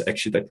 2 areas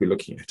actually that we're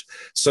looking at.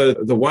 So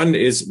the one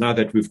is, now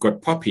that we've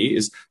got Poppy,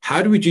 is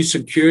how do we do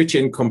security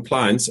and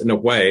compliance in a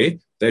way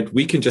that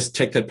we can just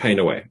take that pain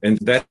away? And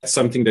that's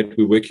something that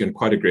we're working on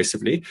quite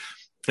aggressively.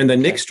 And the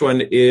next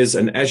one is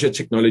an Azure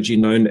technology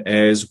known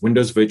as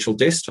Windows Virtual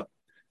Desktop.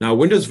 Now,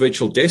 Windows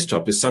Virtual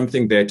Desktop is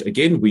something that,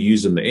 again, we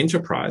use in the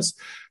enterprise.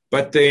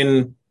 But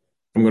then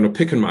I'm going to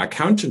pick on my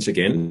accountant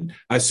again.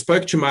 I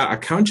spoke to my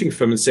accounting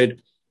firm and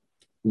said,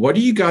 what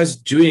are you guys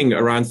doing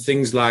around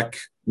things like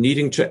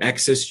needing to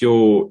access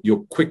your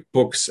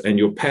QuickBooks and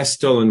your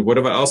Pastel and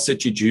whatever else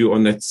that you do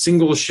on that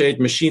single shared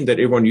machine that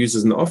everyone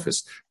uses in the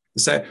office?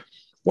 They say,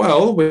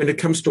 well, when it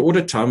comes to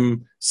audit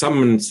time,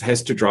 someone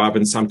has to drive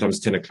in sometimes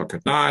 10 o'clock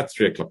at night,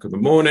 3 o'clock in the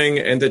morning,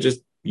 and they just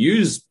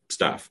use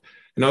stuff.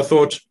 And I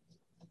thought,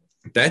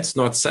 that's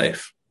not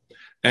safe.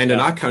 And in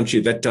our country,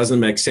 that doesn't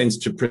make sense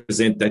to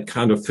present that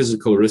kind of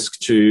physical risk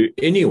to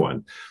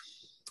anyone.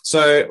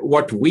 So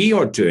what we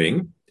are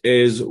doing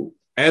is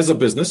as a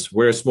business,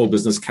 we're a small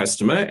business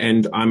customer,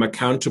 and I'm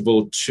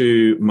accountable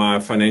to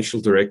my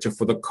financial director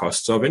for the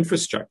costs of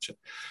infrastructure.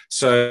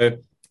 So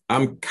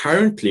I'm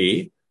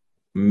currently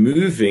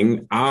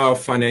moving our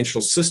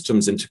financial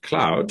systems into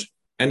cloud,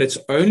 and it's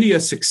only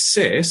a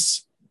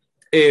success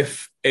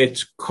if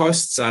it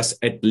costs us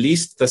at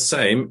least the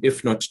same,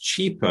 if not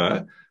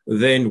cheaper,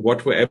 than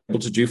what we're able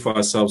to do for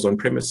ourselves on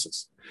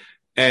premises.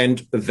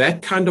 And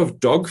that kind of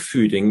dog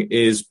fooding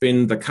has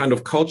been the kind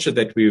of culture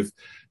that we've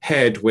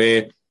had,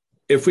 where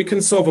if we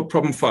can solve a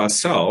problem for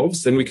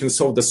ourselves, then we can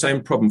solve the same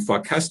problem for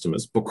our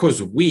customers,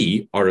 because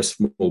we are a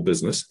small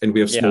business and we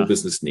have small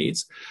business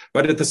needs.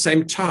 But at the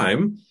same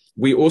time,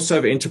 we also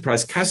have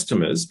enterprise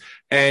customers.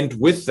 And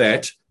with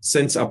that,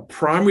 since our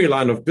primary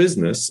line of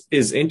business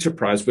is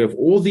enterprise, we have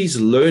all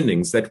these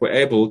learnings that we're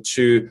able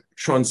to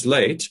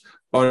translate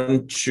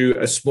onto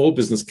a small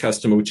business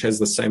customer, which has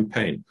the same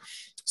pain.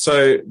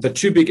 So the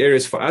two big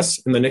areas for us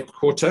in the next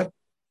quarter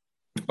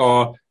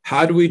are: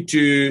 how do we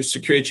do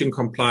security and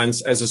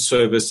compliance as a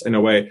service in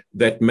a way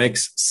that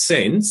makes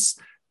sense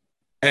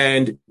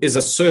and is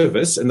a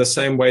service in the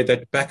same way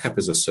that backup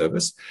is a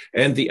service?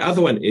 And the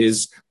other one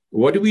is,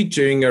 what are we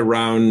doing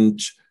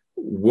around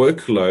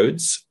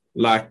workloads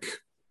like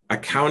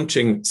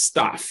accounting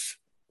stuff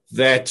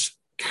that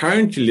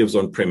currently lives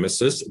on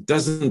premises,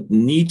 doesn't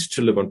need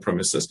to live on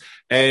premises?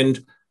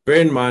 And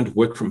bear in mind,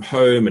 work from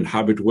home and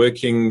hybrid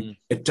working,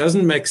 it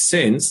doesn't make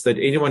sense that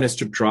anyone has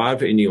to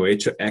drive anywhere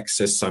to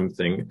access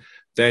something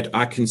that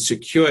I can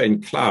secure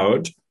in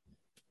cloud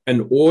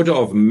an order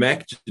of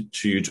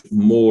magnitude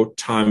more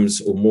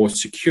times or more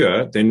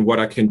secure than what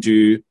I can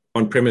do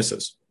on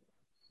premises.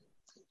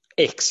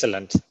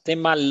 Excellent.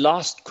 Then my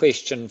last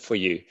question for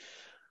you.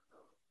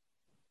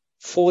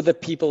 For the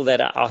people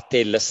that are out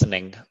there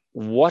listening,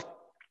 what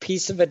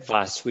piece of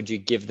advice would you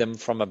give them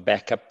from a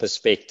backup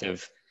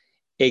perspective,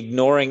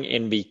 ignoring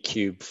NB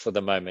Cube for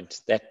the moment?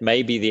 That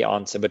may be the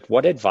answer, but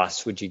what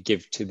advice would you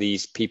give to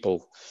these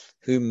people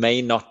who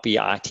may not be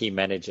IT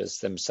managers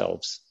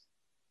themselves?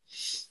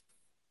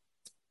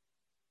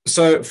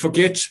 So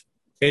forget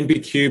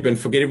NB Cube and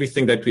forget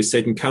everything that we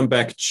said and come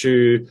back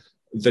to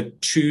the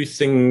two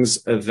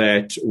things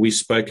that we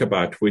spoke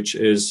about, which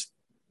is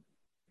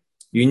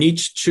you need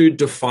to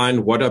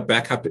define what a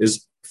backup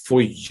is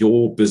for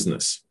your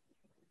business.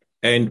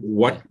 And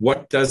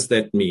what does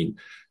that mean?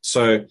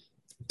 So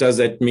does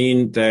that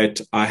mean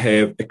that I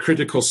have a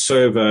critical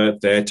server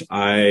that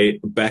I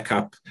back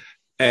up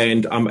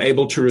and I'm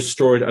able to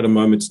restore it at a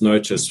moment's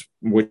notice,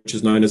 which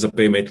is known as a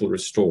bare metal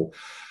restore?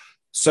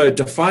 So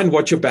define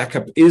what your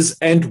backup is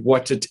and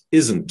what it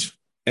isn't,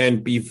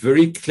 and be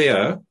very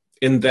clear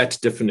in that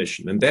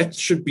definition. And that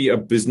should be a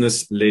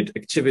business-led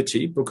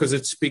activity because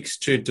it speaks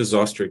to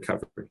disaster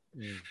recovery.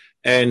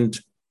 And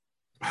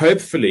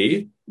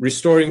hopefully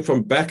restoring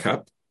from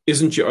backup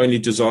isn't your only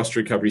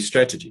disaster recovery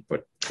strategy,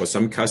 but for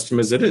some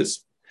customers it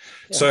is.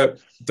 So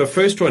the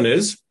first one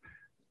is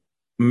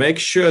make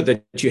sure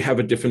that you have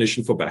a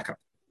definition for backup.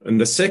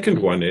 And the second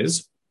one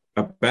is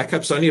a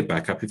backup's only a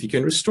backup if you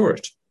can restore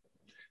it.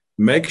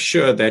 Make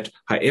sure that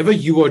however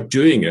you are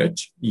doing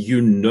it,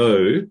 you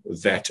know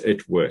that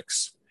it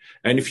works.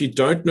 And if you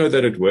don't know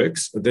that it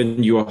works,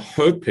 then you are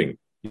hoping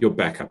your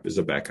backup is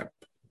a backup.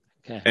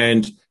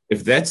 And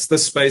if that's the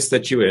space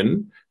that you're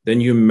in,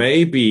 then you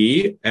may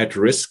be at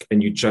risk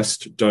and you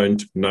just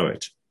don't know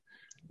it.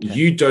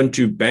 You don't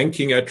do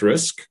banking at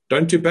risk,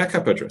 don't do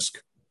backup at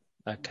risk.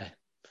 Okay.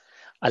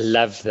 I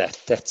love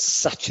that. That's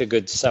such a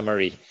good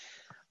summary.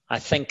 I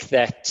think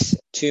that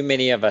too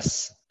many of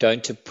us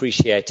don't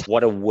appreciate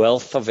what a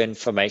wealth of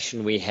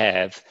information we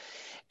have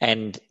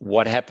and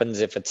what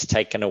happens if it's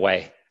taken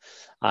away.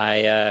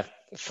 I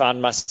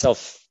found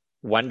myself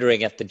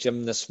wondering at the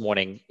gym this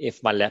morning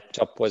if my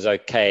laptop was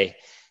okay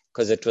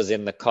because it was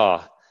in the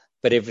car,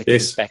 but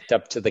everything's backed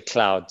up to the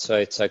cloud, so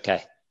it's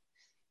okay.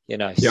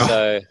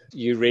 So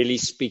you really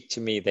speak to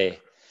me there.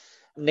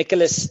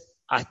 Nicholas,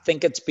 I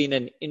think it's been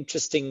an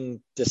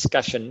interesting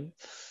discussion,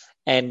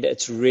 and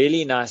it's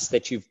really nice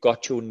that you've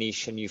got your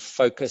niche and you've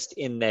focused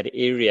in that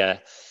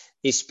area,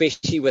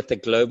 especially with the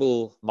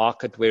global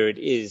market where it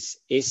is.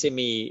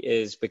 SME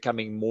is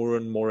becoming more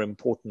and more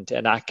important,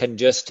 and I can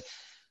just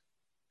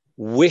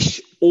wish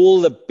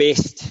all the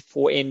best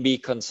for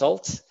NB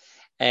Consult.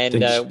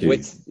 And I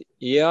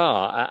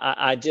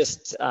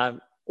just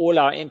all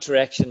our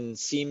interaction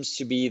seems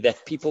to be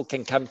that people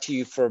can come to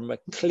you from a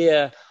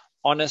clear,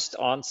 honest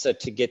answer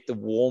to get the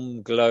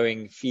warm,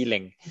 glowing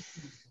feeling.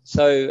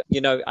 So,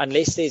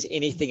 unless there's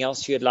anything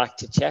else you'd like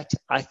to chat,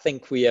 I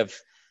think we have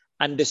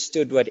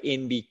understood what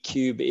NB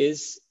Cube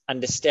is,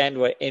 understand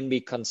what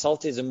NB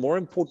Consult is, and more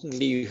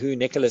importantly, who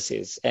Nicholas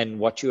is and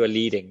what you are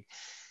leading.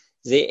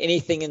 Is there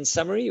anything in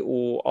summary,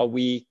 or are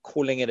we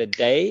calling it a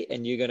day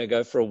and you're going to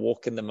go for a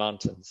walk in the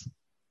mountains?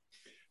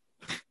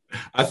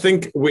 I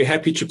think we're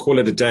happy to call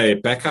it a day.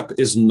 Backup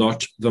is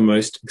not the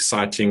most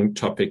exciting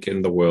topic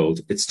in the world.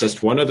 It's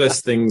just one of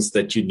those things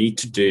that you need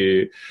to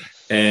do.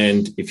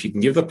 And if you can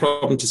give the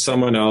problem to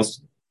someone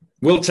else,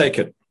 we'll take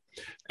it.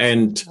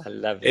 And I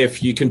love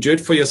if you can do it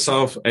for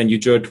yourself and you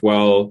do it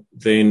well,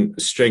 then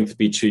strength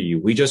be to you.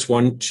 We just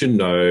want to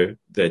know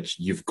that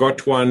you've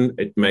got one,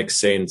 it makes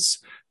sense,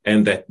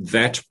 and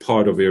that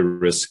part of your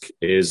risk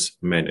is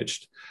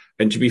managed.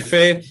 And to be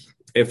fair,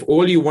 if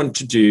all you want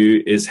to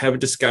do is have a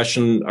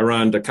discussion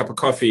around a cup of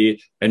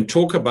coffee and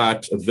talk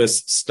about this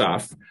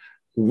stuff,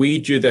 we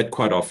do that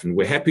quite often.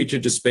 We're happy to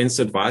dispense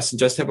advice and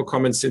just have a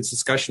common sense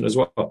discussion as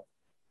well.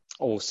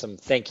 Awesome.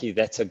 Thank you.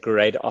 That's a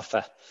great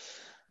offer.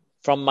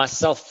 From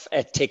myself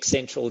at Tech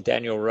Central,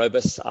 Daniel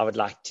Robus, I would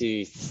like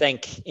to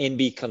thank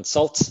NB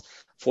Consults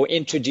for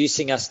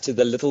introducing us to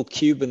the little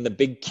cube and the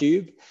big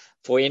cube,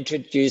 for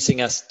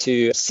introducing us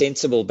to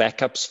sensible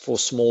backups for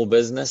small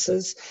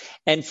businesses,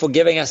 and for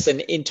giving us an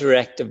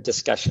interactive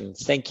discussion.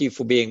 Thank you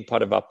for being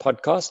part of our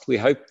podcast. We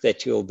hope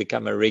that you'll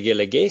become a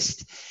regular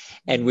guest,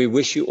 and we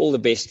wish you all the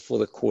best for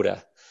the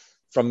quarter.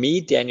 From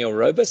me, Daniel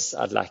Robus,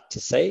 I'd like to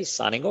say,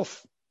 signing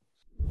off.